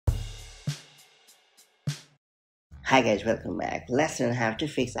Hi guys, welcome back. Let's learn how to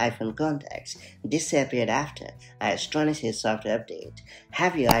fix iPhone contacts disappeared after iOS 26 software update.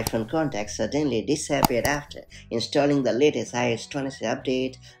 Have your iPhone contacts suddenly disappeared after installing the latest iOS 26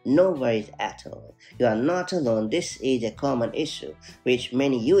 update? No worries at all. You are not alone. This is a common issue which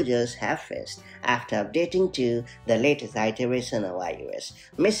many users have faced after updating to the latest iteration of iOS.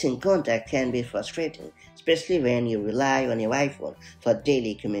 Missing contact can be frustrating, especially when you rely on your iPhone for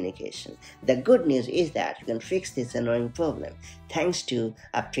daily communication. The good news is that you can fix this annoying problem thanks to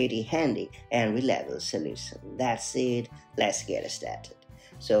a pretty handy and reliable solution. That's it, let's get started.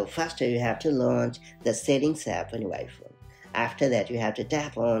 So first you have to launch the Settings app on your iPhone. After that you have to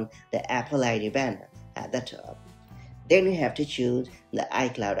tap on the Apple ID banner at the top. Then you have to choose the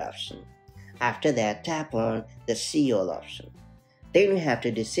iCloud option. After that tap on the See All option. Then you have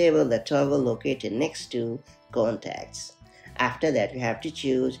to disable the toggle located next to Contacts. After that you have to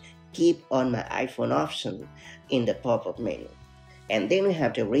choose Keep on my iPhone option in the pop-up menu. And then you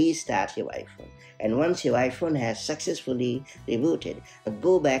have to restart your iPhone. And once your iPhone has successfully rebooted,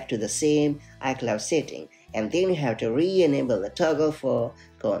 go back to the same iCloud setting, and then you have to re-enable the toggle for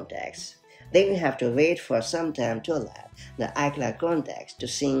contacts. Then you have to wait for some time to allow the iCloud contacts to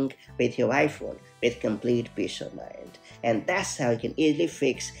sync with your iPhone with complete peace of mind. And that's how you can easily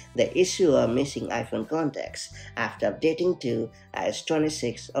fix the issue of missing iPhone contacts after updating to iOS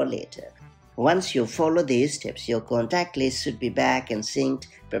 26 or later. Once you follow these steps, your contact list should be back and synced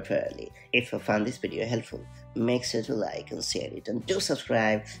properly. If you found this video helpful, make sure to like and share it, and do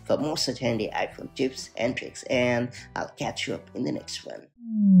subscribe for more such handy iPhone tips and tricks, and I'll catch you up in the next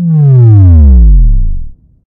one.